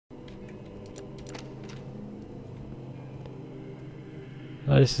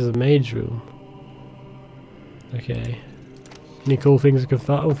Oh, this is a maid's room. Okay. Any cool things I can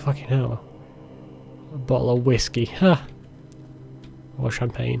find? Oh, fucking hell. A bottle of whiskey. Ha! Or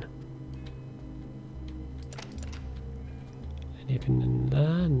champagne. Anything in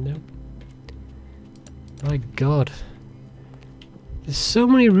there? Nope. My god. There's so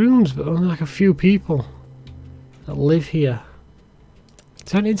many rooms, but only like a few people that live here.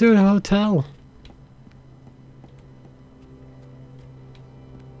 Turn it into a hotel.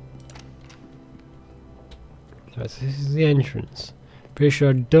 Right, so this is the entrance. Pretty sure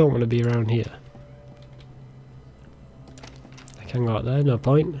I don't want to be around here. I can go out there, no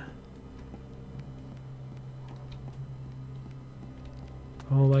point.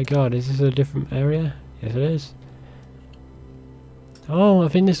 Oh my god, is this a different area? Yes it is. Oh, I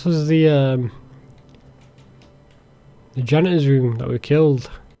think this was the janitor's room that we killed.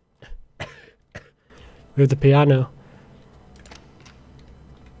 With the piano.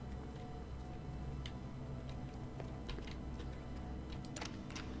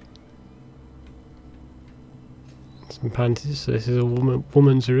 Some panties, so this is a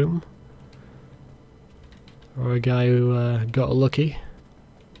woman's room. Or a guy who got lucky.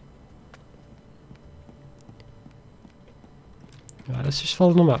 Right, let's just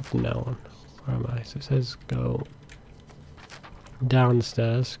follow the map from now on. Where am I? So it says go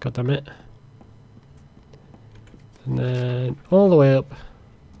downstairs, god damn it. And then all the way up,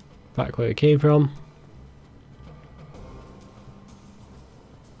 back where it came from.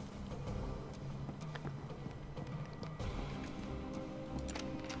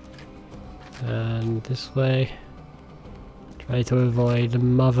 And this way, try to avoid the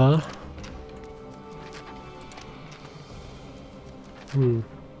mother. Am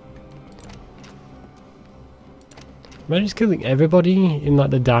I just killing everybody in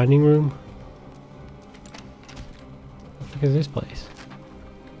like the dining room? What the fuck is this place?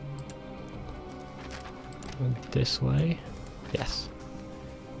 And this way? Yes.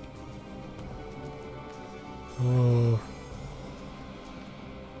 Oh.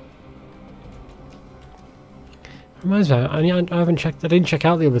 Reminds me, I haven't checked. I didn't check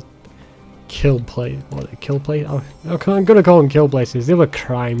out the other kill place. What? Kill place? Oh, I'm gonna call them kill places. They were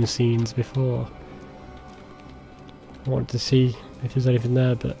crime scenes before. I want to see if there's anything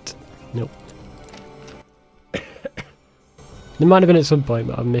there, but nope. There might have been at some point,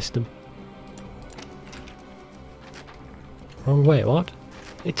 but I've missed them. Wrong way. What?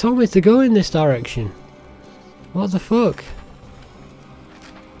 It told me to go in this direction. What the fuck?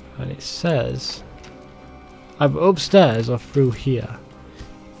 And it says I'm upstairs or through here.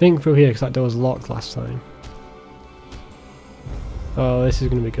 I think through here because that door was locked last time. Oh, this is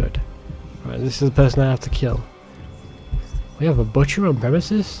going to be good. Right, this is the person I have to kill. We have a butcher on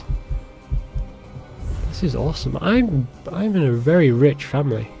premises? This is awesome. I'm in a very rich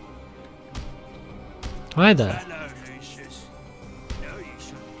family. Hi there. Hello, Lucius. No, you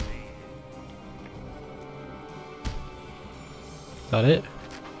shouldn't be here. Is that it?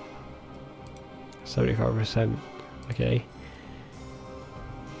 75%. Okay.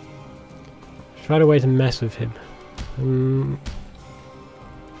 Find a way to mess with him.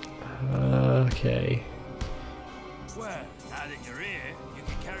 Okay. Well, now that you're here, you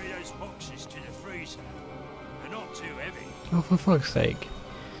can carry those boxes to the freezer. They're not too heavy. Oh, for fuck's sake.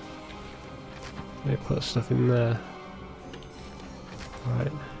 Let me put stuff in there.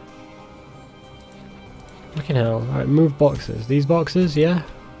 Right. Fucking hell. Alright, move boxes. These boxes, yeah?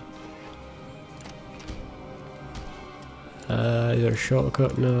 Is there a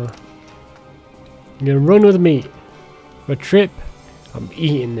shortcut? No. I'm gonna run with the meat. For a trip, I'm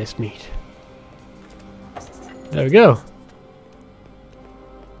eating this meat. There we go.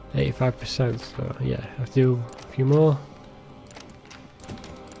 85%, so yeah, I have to do a few more.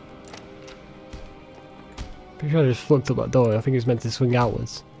 Pretty sure I just fucked up that door. I think it was meant to swing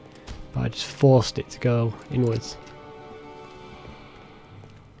outwards. But I just forced it to go inwards.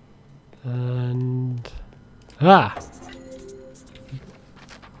 And... ah!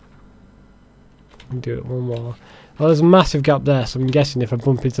 Do it one more. Well, there's a massive gap there, so I'm guessing if I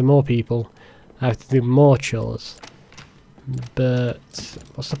bump into more people, I have to do more chores. But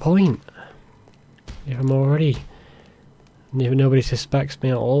what's the point? If I'm already, if nobody suspects me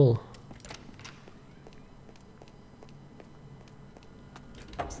at all.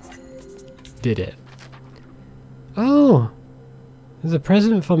 Did it? Oh, there's a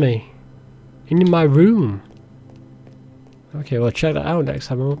present for me in my room. Okay, well, check that out next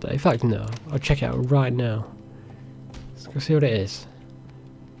time I'm up there. In fact, no, I'll check it out right now. Let's go see what it is.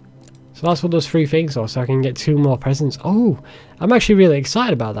 So that's what those 3 things are, so I can get 2 more presents. Oh, I'm actually really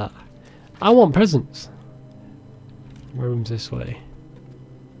excited about that. I want presents. My room's this way.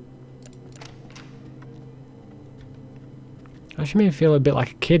 Actually made me feel a bit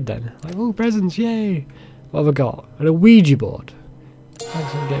like a kid then. Like, oh, presents, yay! What have I got? And a Ouija board.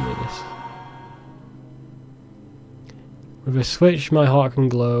 Thanks for getting me this. With a switch, my heart can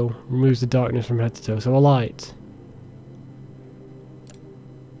glow. Removes the darkness from head to toe. So a light.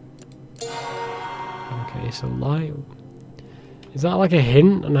 Okay, so light. Is that like a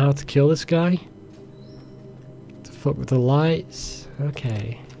hint on how to kill this guy? To fuck with the lights?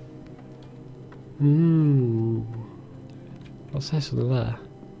 Okay. What's this over there?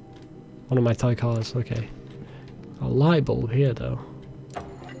 One of my toy cars, okay. A light bulb here though.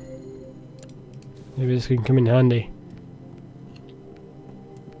 Maybe this can come in handy.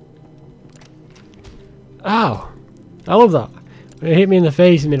 Ow! I love that! When it hit me in the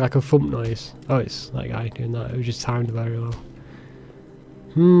face, it made like a thump noise. Oh, it's that guy doing that. It was just timed very well.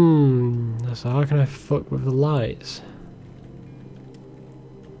 So how can I fuck with the lights?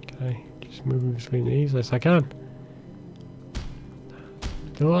 Okay, just moving between these as I can.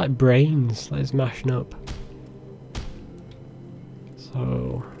 They're like brains, like it's mashing up.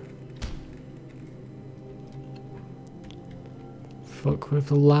 So fuck with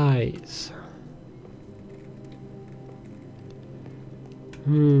the lights.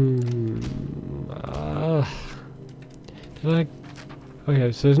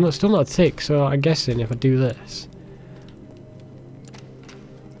 Okay, so there's still not a tick, so I'm guessing if I do this,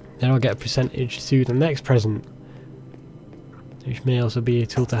 then I'll get a percentage to the next present, which may also be a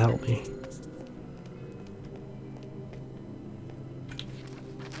tool to help me.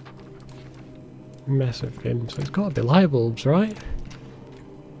 Mess with him, so it's got to be light bulbs, right?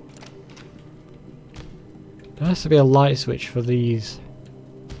 There has to be a light switch for these.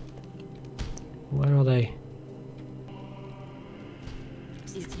 Where are they?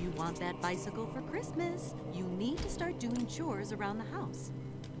 If you want that bicycle for Christmas, you need to start doing chores around the house.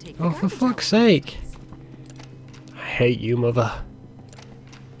 Take the Oh, for garbage fuck's out. sake! I hate you, mother.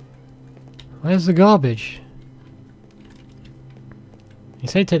 Where's the garbage? You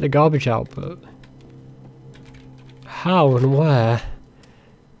say take the garbage out, but how and where?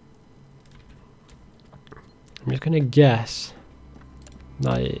 I'm just gonna guess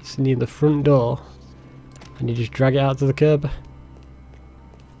that it's near the front door and you just drag it out to the curb.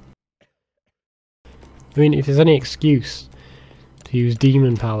 I mean, if there's any excuse to use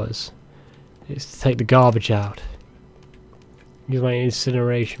demon powers, it's to take the garbage out. Use my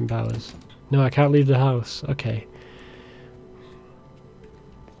incineration powers. No, I can't leave the house. Okay.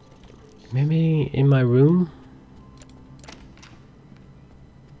 Maybe in my room?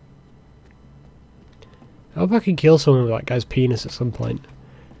 I hope I can kill someone with that guy's penis at some point.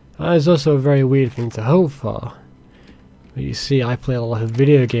 That is also a very weird thing to hope for. But you see, I play a lot of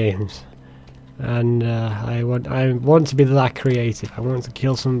video games. And I want to be that creative. I want to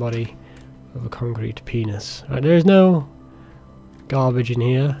kill somebody with a concrete penis. Right, there's no garbage in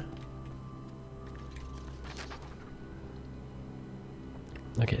here.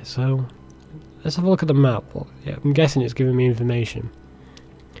 Okay, so let's have a look at the map. Well, yeah, I'm guessing it's giving me information.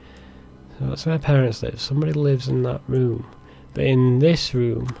 So that's where my parents live. Somebody lives in that room. But in this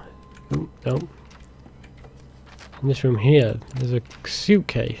room... Oh, no. In this room here, there's a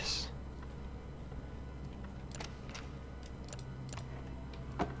suitcase.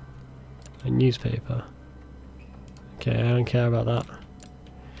 A newspaper. Okay, I don't care about that.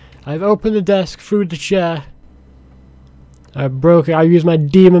 I've opened the desk through the chair. I broke it. I used my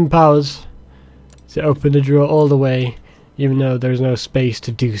demon powers to open the drawer all the way, even though there's no space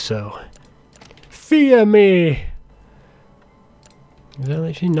to do so. Fear me! Is there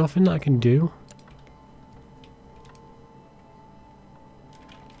literally nothing that I can do?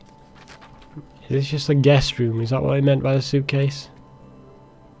 Is this just a guest room? Is that what I meant by the suitcase?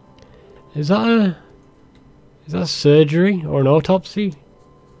 Is that surgery or an autopsy?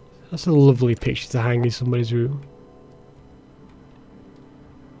 That's a lovely picture to hang in somebody's room.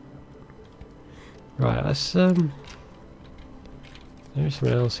 Right, let's there's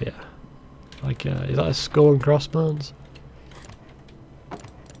something else here. Like, is that a skull and crossbones? I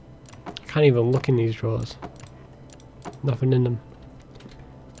can't even look in these drawers. Nothing in them.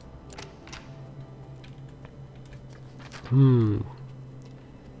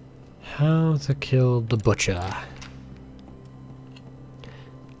 How to kill the butcher.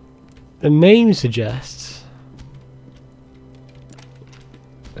 The name suggests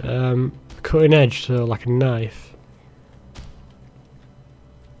cutting edge, so like a knife.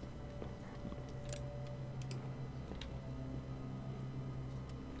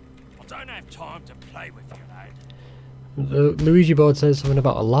 I don't have time to play with you, lad. The Luigi board says something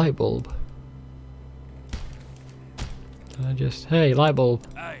about a light bulb. Hey, light bulb.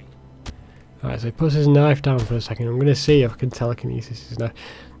 Hey, Alright, so he puts his knife down for a second. I'm going to see if I can telekinesis his knife.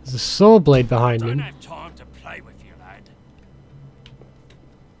 There's a saw blade behind him. Don't have time to play with you, lad.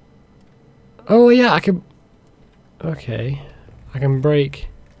 Oh yeah, I can... Okay. I can break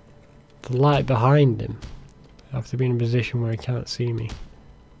the light behind him. I have to be in a position where he can't see me.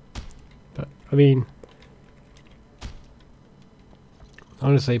 But, I mean...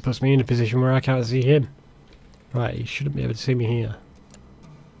 Honestly, it puts me in a position where I can't see him. Right, he shouldn't be able to see me here.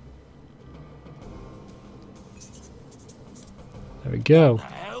 There we go. What the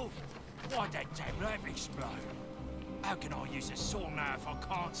hell? Why'd that damn lamp explode? How can I use a saw now if I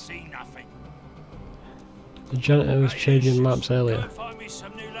can't see nothing? The janitor was changing lamps Go earlier. and find me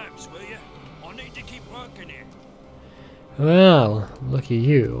some new lamps, will you? I need to keep working here. Well, look at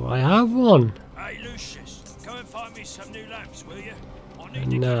you. I have one. Hey, Lucius, go and find me some new lamps, will you? I need to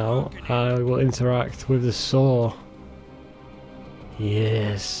And keep now working here. I will interact with the saw.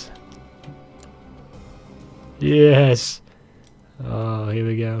 Yes. Yes. Oh, here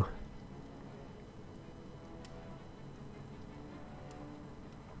we go.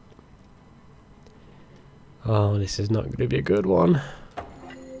 Oh, this is not going to be a good one.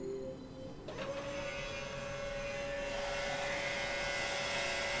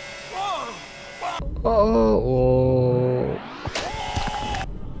 Oh.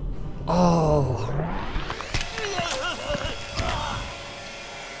 Oh.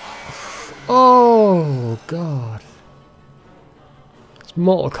 Oh, God. It's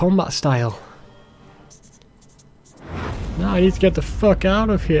Mortal Kombat style. Now I need to get the fuck out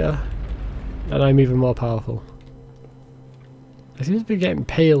of here. And I'm even more powerful. I seem to be getting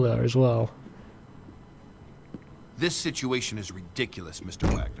paler as well. This situation is ridiculous,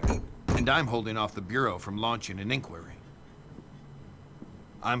 Mr. Wagner, and I'm holding off the Bureau from launching an inquiry.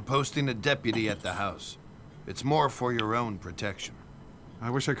 I'm posting a deputy at the house. It's more for your own protection. I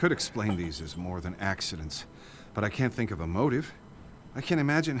wish I could explain these as more than accidents, but I can't think of a motive. I can't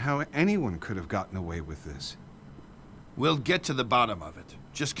imagine how anyone could have gotten away with this. We'll get to the bottom of it.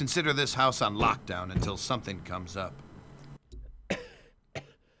 Just consider this house on lockdown until something comes up. It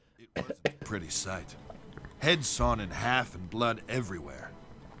wasn't a pretty sight. Heads sawn in half and blood everywhere.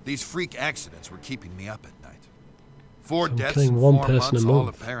 These freak accidents were keeping me up at night. 4 So I'm deaths killing in one 4 person months, a all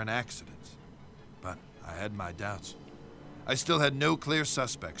month. apparent accidents. But I had my doubts. I still had no clear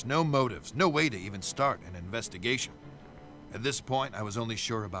suspects, no motives, no way to even start an investigation. At this point, I was only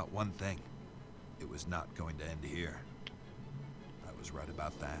sure about one thing. It was not going to end here. I was right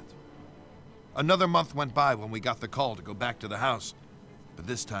about that. Another month went by when we got the call to go back to the house, but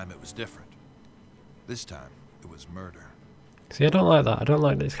this time it was different. This time, it was murder. See, I don't like that. I don't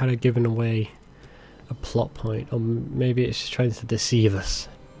like that it's kind of giving away a plot point, or maybe it's just trying to deceive us.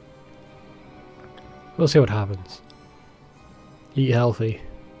 We'll see what happens. Eat healthy.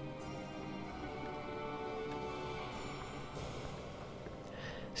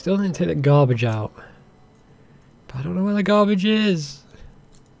 Still didn't take the garbage out. But I don't know where the garbage is.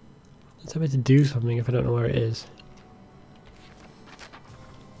 Tell me to do something if I don't know where it is.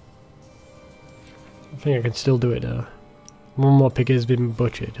 I think I can still do it now. One more pig has been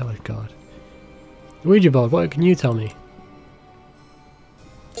butchered. Oh God. Ouija board, what can you tell me?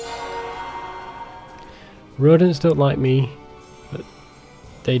 Rodents don't like me, but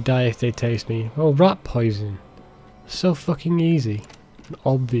they die if they taste me. Oh, rat poison. So fucking easy and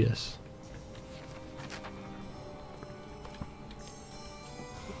obvious.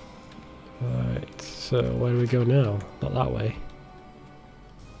 Alright, so where do we go now? Not that way.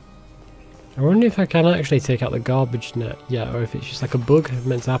 I wonder if I can actually take out the garbage net yet, or if it's just like a bug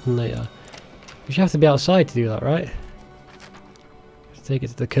meant to happen later. You should have to be outside to do that, right? Just take it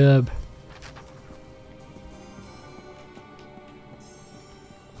to the curb.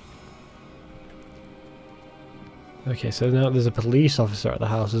 Okay, so now there's a police officer at the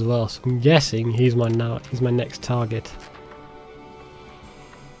house as well, so I'm guessing he's my next target.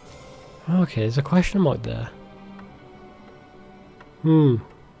 Okay, there's a question mark there. There's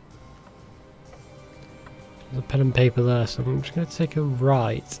a pen and paper there, so I'm just going to take a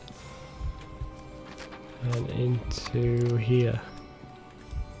right and into here.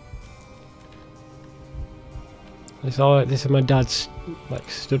 This is my dad's like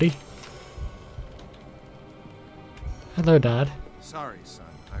study. Hello, Dad. Sorry, son.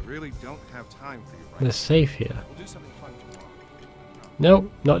 I really don't have time for you right There's safe here. now. We'll do something fun tomorrow.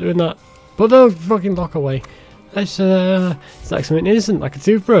 Nope, not doing that. Put the fucking lock away. It's like something innocent, like a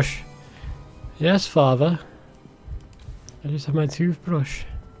toothbrush. Yes, father. I just have my toothbrush.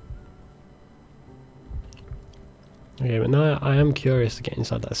 Okay, but now I am curious to get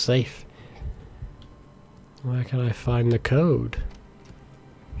inside that safe. Where can I find the code?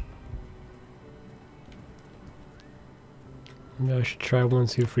 Maybe I should try 1,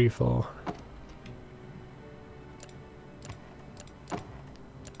 2, 3, 4.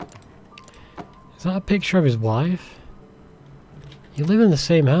 Is that a picture of his wife? You live in the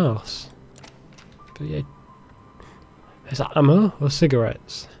same house. But yeah. Is that ammo or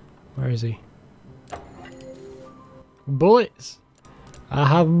cigarettes? Where is he? Bullets! I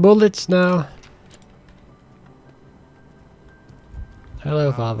have bullets now.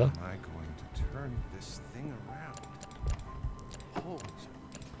 Hello, Father. How am I going to turn this thing around? Holes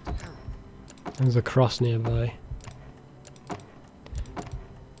are terrible. There's a cross nearby.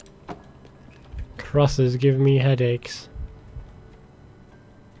 Crosses give me headaches.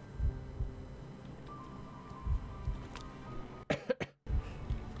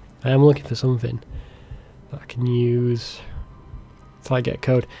 I am looking for something that I can use till I get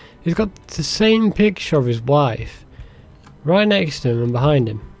code. He's got the same picture of his wife right next to him and behind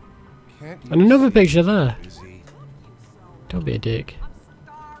him. And another picture there. Don't be a dick.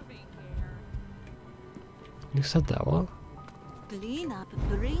 You said that, what? Clean up,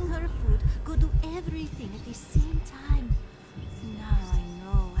 bring her food, go do everything at the same time. Now I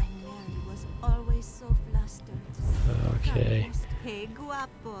know why Mary was always so flustered. Okay. Hey,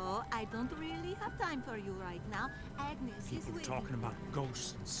 guapo, I don't really have time for you right now. Agnes is People waiting. talking about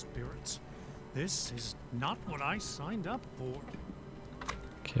ghosts and spirits. This is not what I signed up for.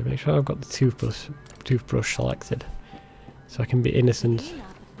 Okay, make sure I've got the toothbrush selected, so I can be innocent. Clean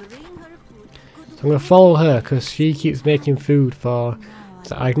up, bring her food, go do So I'm gonna follow her because she keeps making food for Now is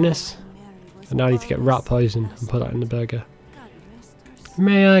that I know Agnes, why Mary was and now I need to get rat always so poison and put flustered. that in the burger. God rest her soul.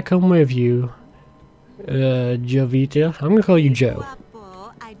 May I come with you, Jovita? I'm gonna call you Joe.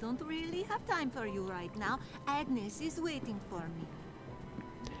 Guapo, I don't really have time for you right now. Agnes is waiting for me.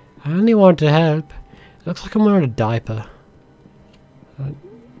 I only want to help. It looks like I'm wearing a diaper.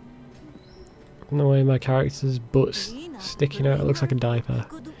 The way my character's butt's Clean up, sticking out, it bring looks like a her diaper. food,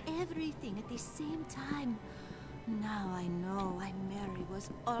 go do everything at the same time. Now I know why Mary was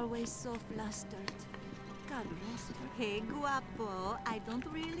always so flustered. God rest her. Hey, guapo, I don't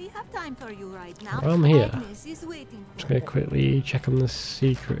really have time for you right now. I'm here. Agnes is waiting Just for gonna me. quickly check on the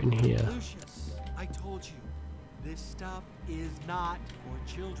secret in here. Lucius, I told you, this stuff is not for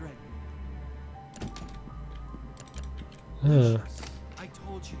children. Lucius, I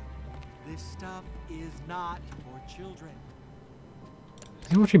told you, this stuff is not for children. Is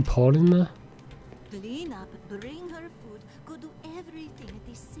he watching porn in there? Clean up, bring her food, go do everything at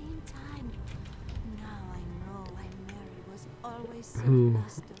the same time. Now I know why Mary was always so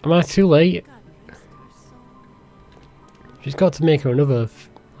flustered. Am I too late? God rest her soul. She's got to make her another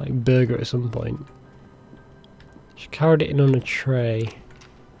like burger at some point. She carried it in on a tray.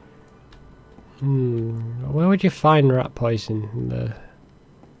 Where would you find rat poison? In the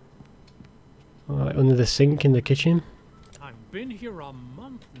under the sink in the kitchen? I've been here a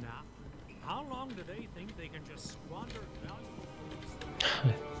month now. How long do they think they can just squander valuable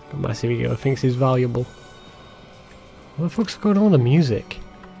food? My CEO thinks he's valuable. What the fuck's going on with the music?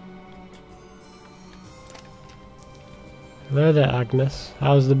 Hello there, Agnes.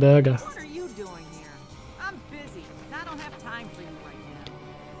 How's the burger? What are you doing here? I'm busy. I don't have time for you right now.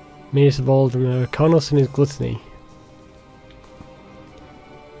 Meanest of all, Connelson is gluttony.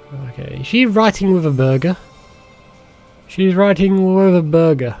 Okay, is she writing with a burger? She's writing with a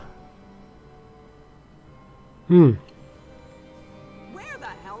burger. Where the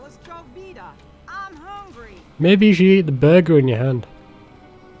hell is Jovita? I'm hungry. Maybe you should eat the burger in your hand.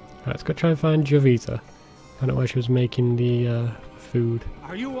 Right, let's go try and find Jovita. Find out where she was making the food.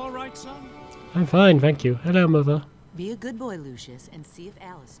 Are you all right, son? I'm fine, thank you. Hello, mother. Be a good boy, Lucius, and see if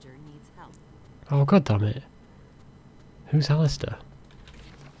Alistair needs help. Oh, god damn it. Who's Alistair?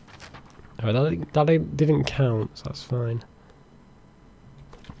 Alright, that didn't count, so that's fine.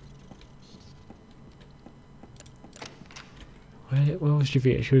 Where was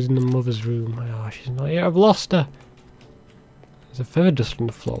Jovita? She was in the mother's room. Oh, she's not here. I've lost her. There's a feather dust on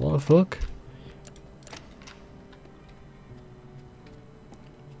the floor. What the fuck?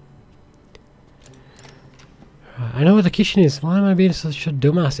 Right, I know where the kitchen is. Why am I being such a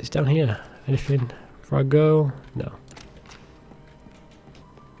dumbass? It's down here. Anything before I go? No.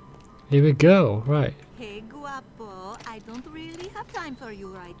 Here we go. Right. Hey, guapo, I don't really have time for you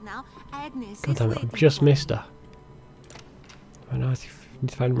right now. Agnes God is damn it, waiting I've just for missed me. her. I know, I need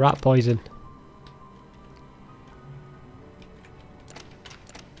to find rat poison.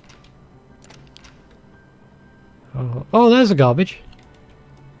 Oh, there's the garbage.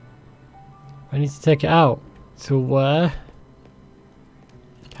 I need to take it out. To where?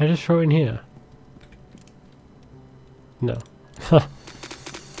 Can I just throw it in here? No.